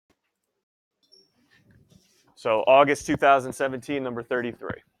So August 2017, number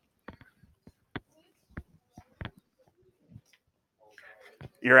 33.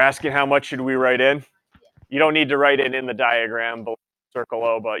 You're asking how much should we write in? You don't need to write it in the diagram below circle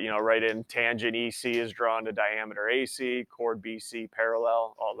O, but write in tangent EC is drawn to diameter AC, chord BC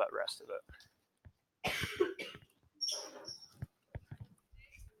parallel, all that rest of it.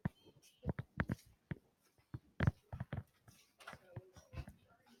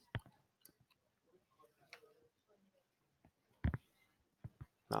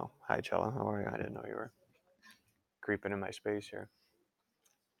 No, hi Chella, how are you? I didn't know you were creeping in my space here.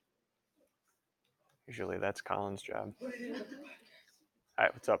 Usually that's Colin's job. All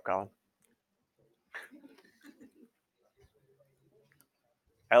right, what's up, Colin?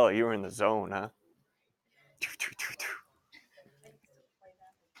 Ella, you were in the zone, huh?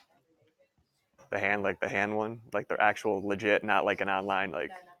 The hand one, like the actual legit, not like an online,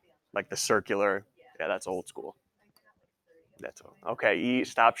 like the circular. Yeah, that's old school. That's old. Okay.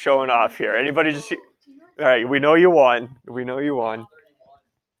 Stop showing off here. Anybody just? All right, we know you won. We know you won.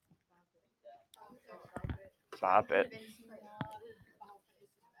 Stop it.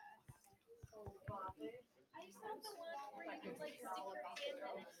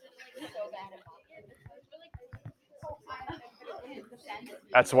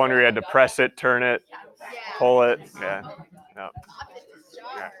 That's the one where you had to press it, turn it, pull it. Yeah. No.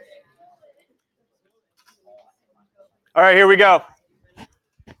 Yeah. All right, here we go.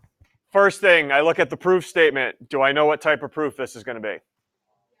 First thing, I look at the proof statement. Do I know what type of proof this is going to be?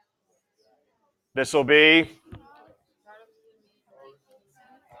 This will be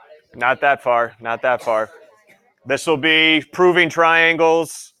not that far, not that far. This will be proving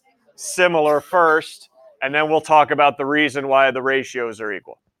triangles similar first, and then we'll talk about the reason why the ratios are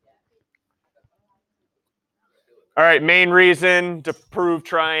equal. All right, main reason to prove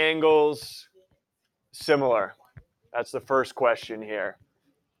triangles similar. That's the first question here.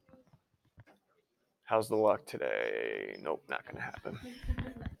 How's the luck today? Nope, not going to happen.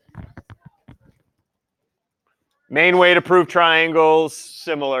 Main way to prove triangles,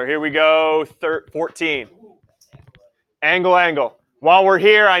 similar. Here we go, 14. Angle, angle. While we're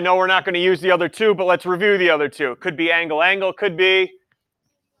here, I know we're not going to use the other two, but let's review the other two. Could be angle, angle. Could be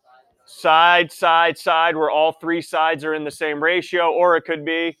side, side, side, where all three sides are in the same ratio. Or it could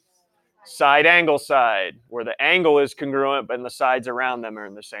be side, angle, side, where the angle is congruent, but the sides around them are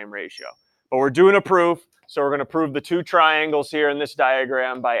in the same ratio. But we're doing a proof, so we're going to prove the two triangles here in this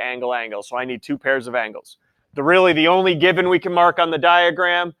diagram by angle, angle. So I need two pairs of angles. Really the only given we can mark on the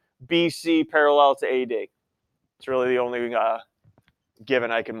diagram, BC parallel to AD. It's really the only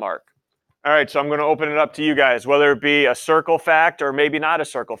given I can mark. All right, so I'm going to open it up to you guys, whether it be a circle fact or maybe not a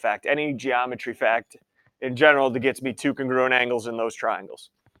circle fact, any geometry fact in general that gets me two congruent angles in those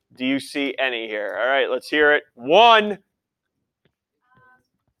triangles. Do you see any here? All right, let's hear it. One.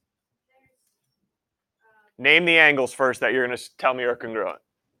 Name the angles first that you're going to tell me are congruent.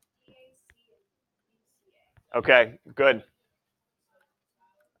 Okay, good.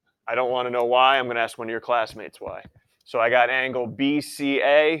 I don't want to know why. I'm going to ask one of your classmates why. So I got angle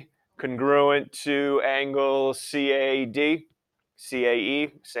BCA congruent to angle CAD,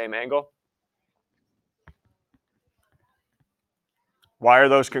 CAE, same angle. Why are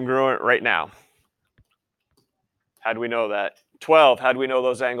those congruent right now? How do we know that? 12, how do we know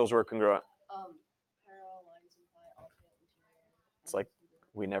those angles were congruent? It's like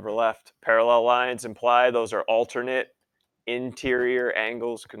we never left. Parallel lines imply those are alternate interior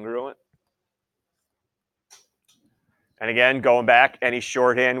angles congruent. And again, going back, any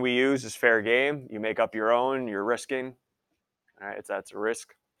shorthand we use is fair game. You make up your own, you're risking. All right, that's a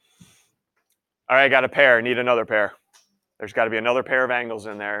risk. All right, I got a pair, need another pair. There's got to be another pair of angles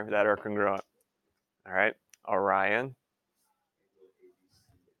in there that are congruent. All right, Orion.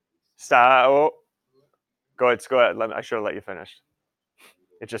 Stop. Oh. Go ahead. I should have let you finish.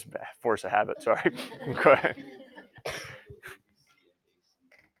 It's just force of habit, sorry. Go ahead.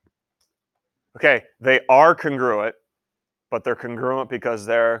 Okay, they are congruent, but they're congruent because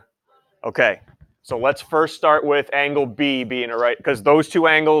they're, okay. So let's first start with angle B being a right, because those two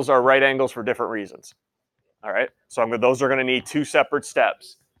angles are right angles for different reasons. All right, so those are going to need two separate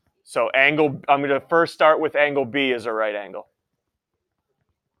steps. So I'm going to first start with angle B as a right angle.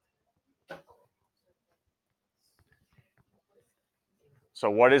 So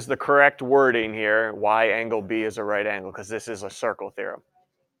what is the correct wording here? Why angle B is a right angle? Because this is a circle theorem.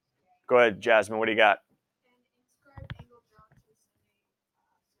 Go ahead, Jasmine, what do you got?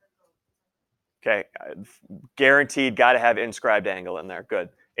 Okay, guaranteed, got to have inscribed angle in there. Good.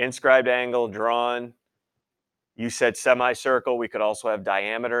 Inscribed angle drawn You said semicircle. We could also have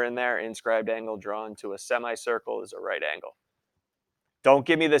diameter in there. Inscribed angle drawn to a semicircle is a right angle. Don't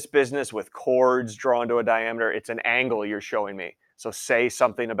give me this business with chords drawn to a diameter. It's an angle you're showing me. So say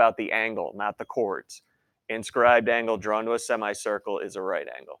something about the angle, not the chords. Inscribed angle drawn to a semicircle is a right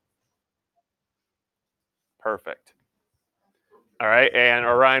angle. Perfect. All right, and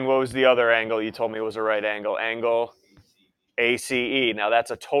Orion, what was the other angle you told me was a right angle? Angle ACE. Now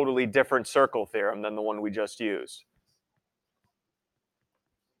that's a totally different circle theorem than the one we just used.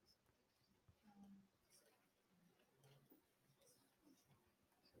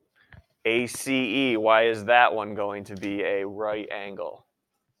 ACE, why is that one going to be a right angle?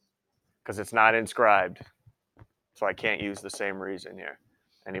 Because it's not inscribed. So I can't use the same reason here.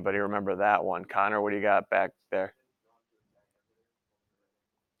 Anybody remember that one? Connor, what do you got back there?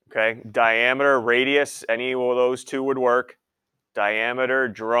 Okay, diameter, radius, any of those two would work. Diameter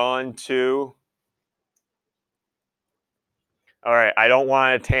drawn to. All right, I don't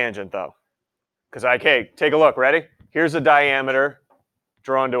want a tangent though. Because okay, take a look, ready? Here's a diameter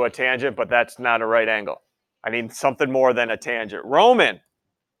drawn to a tangent, but that's not a right angle. I need something more than a tangent. Roman,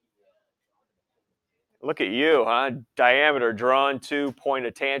 look at you, huh? Diameter drawn to point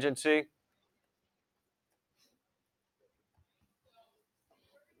of tangency.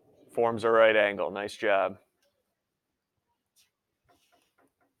 Forms a right angle. Nice job.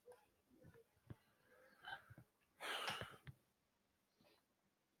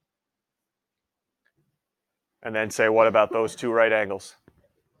 And then say, what about those two right angles?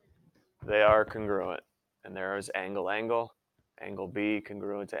 They are congruent. And there is angle, angle. Angle B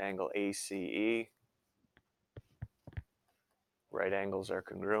congruent to angle ACE. Right angles are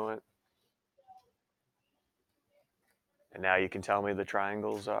congruent. And now you can tell me the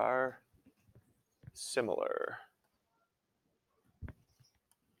triangles are similar.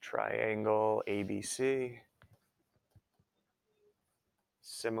 Triangle ABC.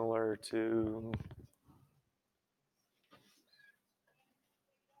 Similar to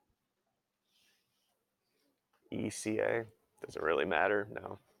ECA. Does it really matter?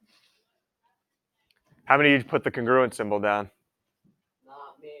 No. How many of you put the congruent symbol down?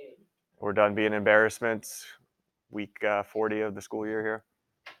 Not me. We're done being embarrassments. Week 40 of the school year here.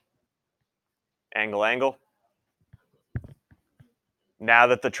 Angle, angle. Now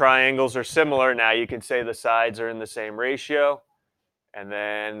that the triangles are similar, now you can say the sides are in the same ratio. And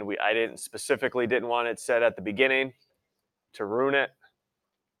then I didn't want it said at the beginning to ruin it.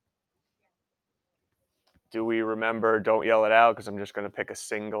 Do we remember, don't yell it out because I'm just going to pick a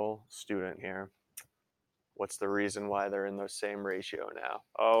single student here. What's the reason why they're in the same ratio now?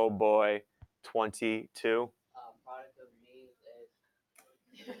 Oh boy, 22. Product of means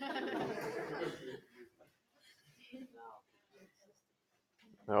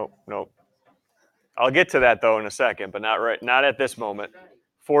Nope. I'll get to that though in a second, but not at this moment.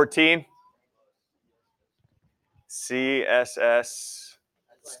 14. CSS.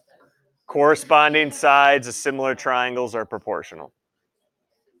 Corresponding sides of similar triangles are proportional.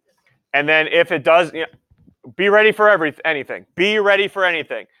 And then if it does, be ready for anything. Be ready for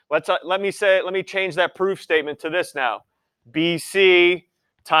anything. Let me change that proof statement to this now. BC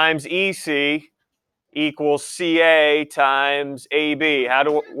times EC equals CA times AB.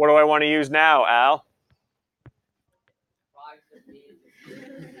 What do I want to use now, Al?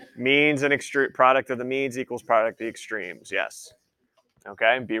 Means and extreme product of the means equals product of the extremes. Yes.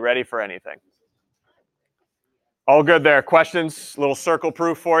 Okay. Be ready for anything. All good there. Questions? Little circle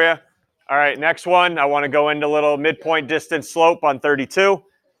proof for you. All right. Next one. I want to go into little midpoint distance slope on 32.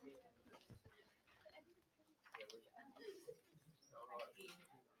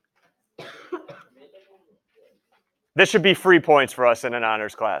 This should be free points for us in an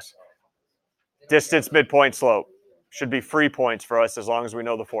honors class. Distance, midpoint, slope. Should be free points for us as long as we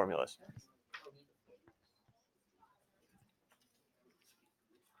know the formulas.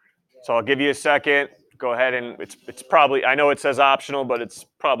 So I'll give you a second. Go ahead and it's probably, I know it says optional, but it's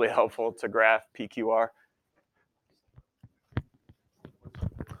probably helpful to graph PQR.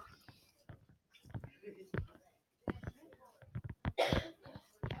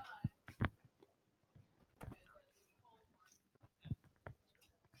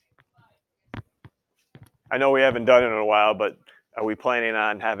 I know we haven't done it in a while, but are we planning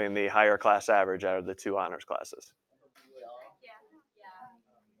on having the higher class average out of the two honors classes?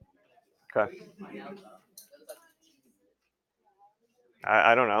 Okay.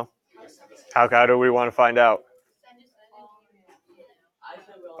 I don't know. How do we want to find out?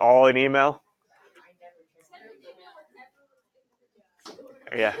 All in email?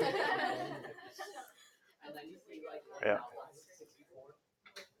 Yeah. Yeah.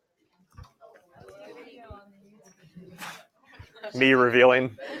 Me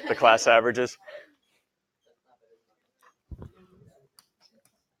revealing the class averages.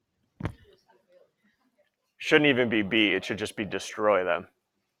 Shouldn't even be B. It should just be destroy them.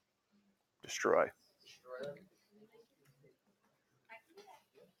 Destroy.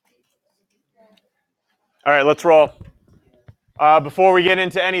 All right, let's roll. Before we get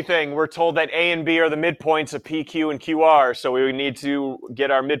into anything, we're told that A and B are the midpoints of PQ and QR, so we need to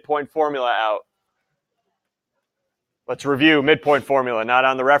get our midpoint formula out. Let's review midpoint formula, not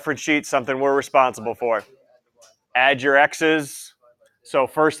on the reference sheet, something we're responsible for. Add your X's. So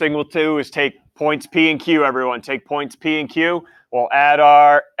first thing we'll do is take points P and Q, everyone. Take points P and Q. We'll add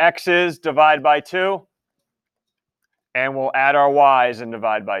our X's, divide by 2. And we'll add our Y's and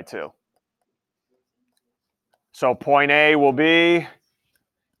divide by 2. So point A will be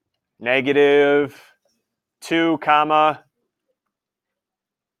 -2, comma,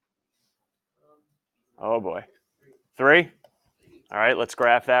 oh boy, 3. All right, let's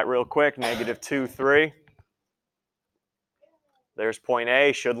graph that real quick. -2, 3. There's point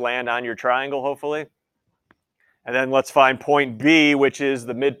A, should land on your triangle, hopefully. And then let's find point B, which is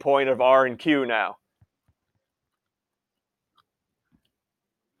the midpoint of R and Q now.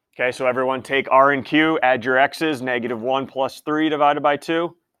 Okay, so everyone take R and Q, add your X's, -1 plus 3 divided by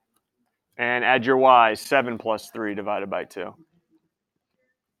 2. And add your Y's, 7 plus 3 divided by 2.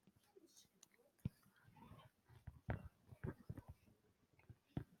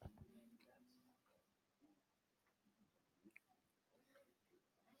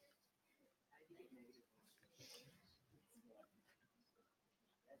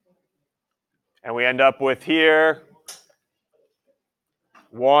 And we end up with here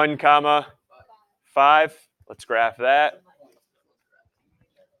 1, comma, 5. Let's graph that.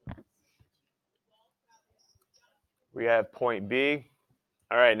 We have point B.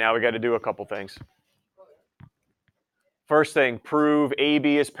 All right, now we got to do a couple things. First thing, prove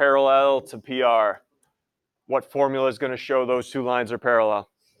AB is parallel to PR. What formula is going to show those two lines are parallel?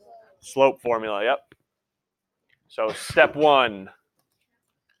 Slope formula, yep. So step one,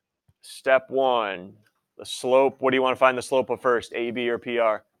 the slope, what do you want to find the slope of first, AB or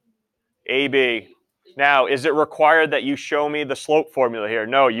PR? AB. Now, is it required that you show me the slope formula here?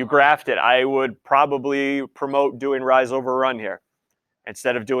 No, you graphed it. I would probably promote doing rise over run here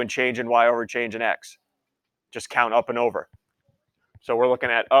instead of doing change in Y over change in X. Just count up and over. So we're looking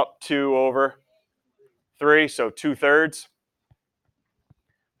at up 2 over 3, so 2/3.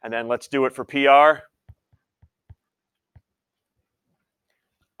 And then let's do it for PR.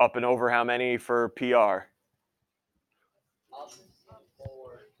 Up and over how many for PR?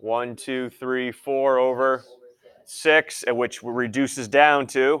 1, 2, 3, 4 over 6, which reduces down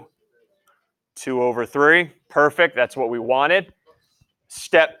to 2 over 3. Perfect, that's what we wanted.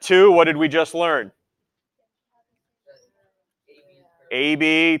 Step 2, what did we just learn?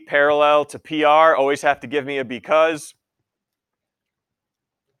 AB parallel to PR, always have to give me a because.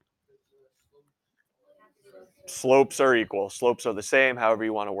 Slopes are equal. Slopes are the same, however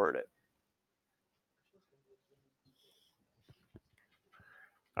you want to word it.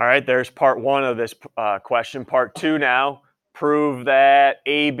 All right, there's part 1 of this question. Part 2 now, prove that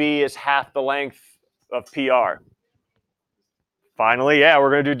AB is half the length of PR. Finally, yeah, we're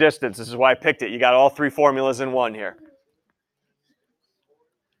going to do distance. This is why I picked it. You got all 3 formulas in one here.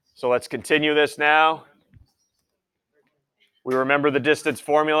 So let's continue this now. We remember the distance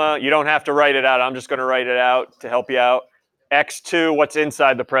formula. You don't have to write it out. I'm just going to write it out to help you out. X2, what's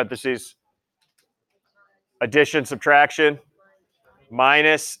inside the parentheses? Addition, subtraction.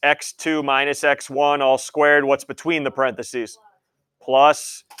 Minus X2 minus X1 all squared. What's between the parentheses?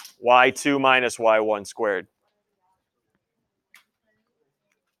 Plus Y2 minus Y1 squared.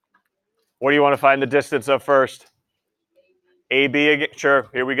 What do you want to find the distance of first? AB again? Sure,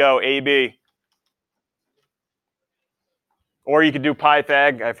 here we go, AB. Or you could do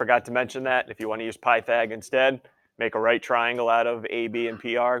Pythag. I forgot to mention that. If you want to use Pythag instead, make a right triangle out of AB and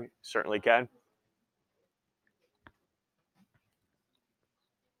PR, certainly can.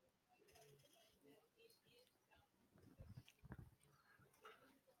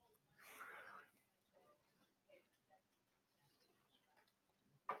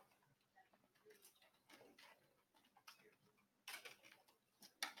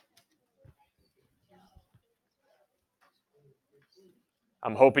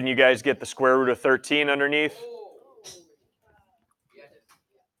 I'm hoping you guys get the square root of 13 underneath.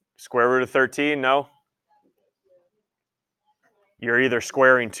 Square root of 13, no? You're either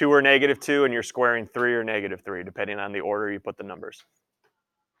squaring 2 or -2, and you're squaring 3 or -3, depending on the order you put the numbers.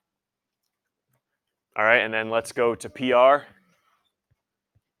 All right, and then let's go to PR.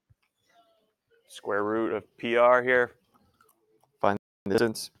 Square root of PR here.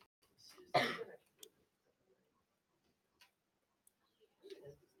 distance.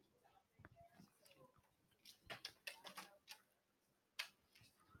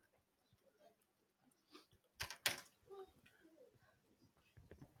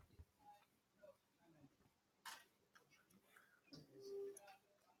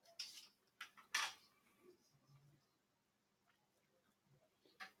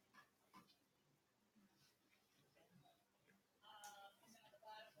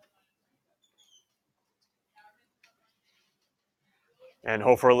 And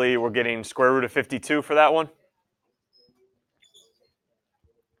hopefully we're getting square root of 52 for that one.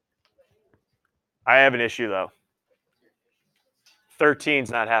 I have an issue though. 13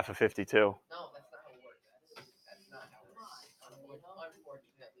 is not half of 52. No, that's not how it works. That's not how it works.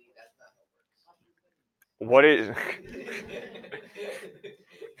 Unfortunately, that's not how it works.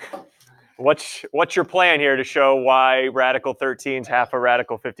 What is what's your plan here to show why radical 13 is half of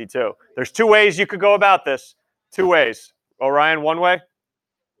radical 52? There's two ways you could go about this. Two ways. Orion, one way?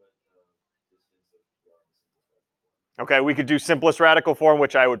 Okay, we could do simplest radical form,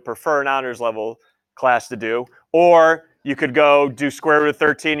 which I would prefer an honors level class to do. Or you could go do square root of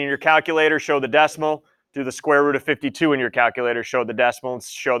 13 in your calculator, show the decimal, do the square root of 52 in your calculator, show the decimal, and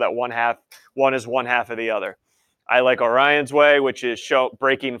show that one is one half of the other. I like Orion's way, which is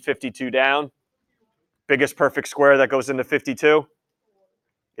breaking 52 down. Biggest perfect square that goes into 52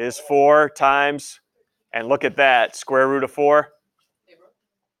 is 4 times, and look at that, square root of 4.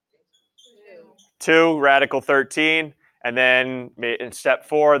 2, radical 13, and then in step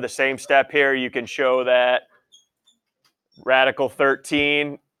 4, the same step here, you can show that radical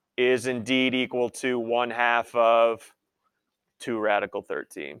 13 is indeed equal to 1/2 of 2 radical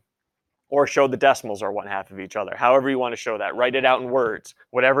 13. Or show the decimals are 1/2 of each other. However you want to show that. Write it out in words.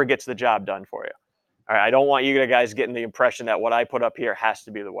 Whatever gets the job done for you. All right, I don't want you guys getting the impression that what I put up here has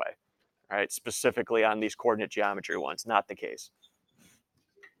to be the way. All right, specifically on these coordinate geometry ones. Not the case.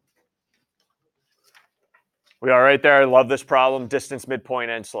 We all right there? I love this problem. Distance,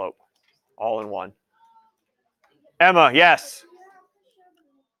 midpoint, and slope. All in one. Emma, yes.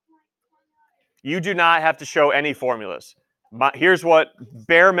 You do not have to show any formulas. Here's what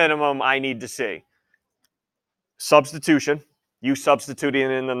bare minimum I need to see. Substitution, you substituting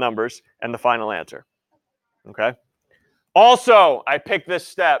in the numbers, and the final answer. Okay? Also, I picked this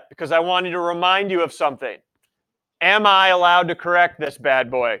step because I wanted to remind you of something. Am I allowed to correct this bad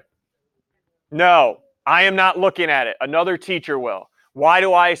boy? No, I am not looking at it. Another teacher will. Why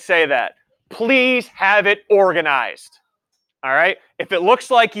do I say that? Please have it organized. All right? If it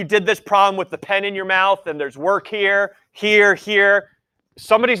looks like you did this problem with the pen in your mouth and there's work here, here,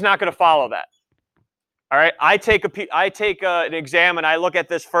 somebody's not going to follow that. All right? I take an exam and I look at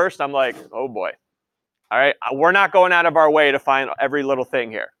this first. I'm like, oh boy. All right? We're not going out of our way to find every little thing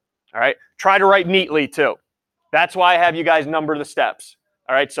here. All right? Try to write neatly too. That's why I have you guys number the steps.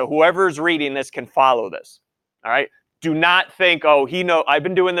 All right? So whoever's reading this can follow this. All right? Do not think, oh, I've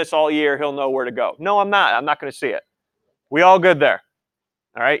been doing this all year. He'll know where to go. No, I'm not. I'm not going to see it. We all good there.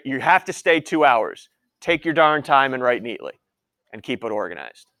 All right? You have to stay 2 hours. Take your darn time and write neatly and keep it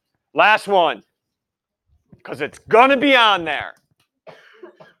organized. Last one, because it's going to be on there.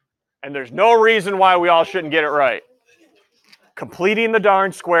 And there's no reason why we all shouldn't get it right. Completing the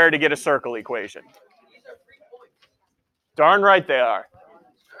darn square to get a circle equation. Darn right they are.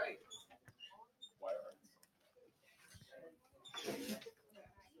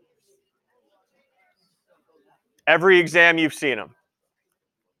 Every exam you've seen them.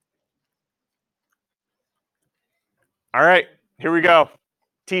 All right, here we go.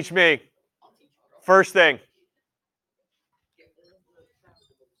 Teach me. First thing.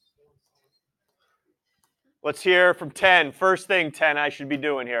 Let's hear from 10. First thing, 10, I should be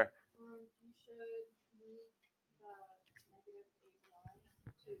doing here.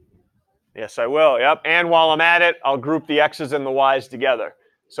 Yes, I will. Yep. And while I'm at it, I'll group the x's and the y's together.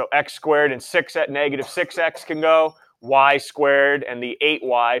 So x squared and 6 at negative 6x can go. Y squared and the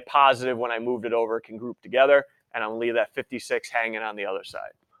 8y positive when I moved it over can group together. And I'm going to leave that 56 hanging on the other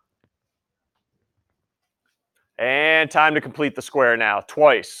side. And time to complete the square now.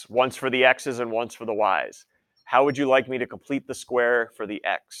 Twice. Once for the x's and once for the y's. How would you like me to complete the square for the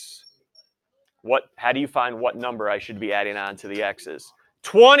x? How do you find what number I should be adding on to the x's?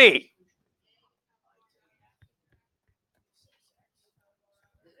 20!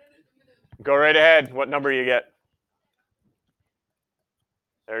 Go right ahead. What number you get?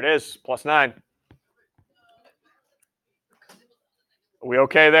 There it is, plus 9. Are we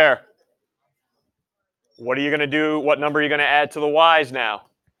okay there? What are you going to do? What number are you going to add to the y's now?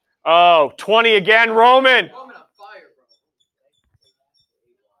 Oh, 20 again, Roman.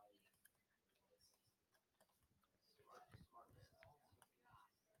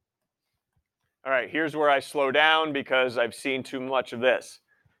 All right, here's where I slow down because I've seen too much of this.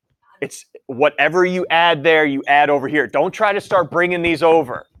 It's whatever you add there, you add over here. Don't try to start bringing these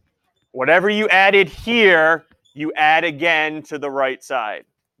over. Whatever you added here, you add again to the right side.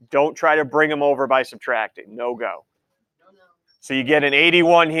 Don't try to bring them over by subtracting. No go. So you get an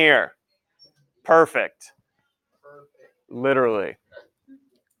 81 here. Perfect. Literally.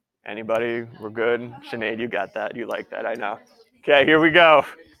 Anybody? We're good? Sinead, you got that. You like that, I know. Okay, here we go.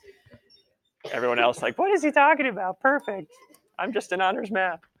 Everyone else like, what is he talking about? Perfect. I'm just an honors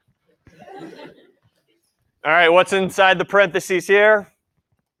math. All right, what's inside the parentheses here?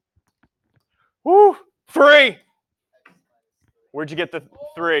 Woo, 3. Where'd you get the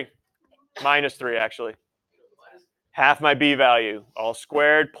 3? Minus 3, actually. Half my b value, all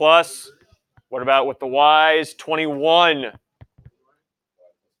squared, plus, what about with the y's? 21.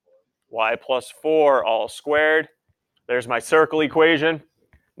 Y plus 4, all squared. There's my circle equation.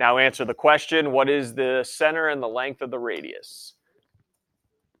 Now answer the question, what is the center and the length of the radius?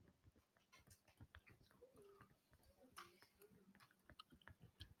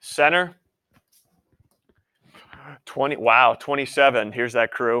 Center, 20, wow, 27. Here's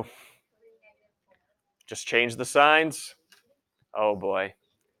that crew. Just change the signs. Oh boy.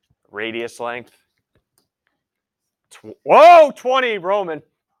 Radius length. Whoa, 20, Roman.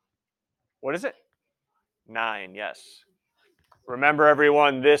 What is it? 9, yes. Remember,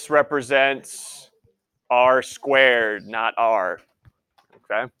 everyone, this represents r squared, not r.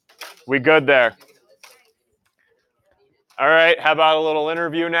 Okay? We good there? All right, how about a little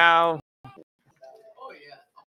interview now?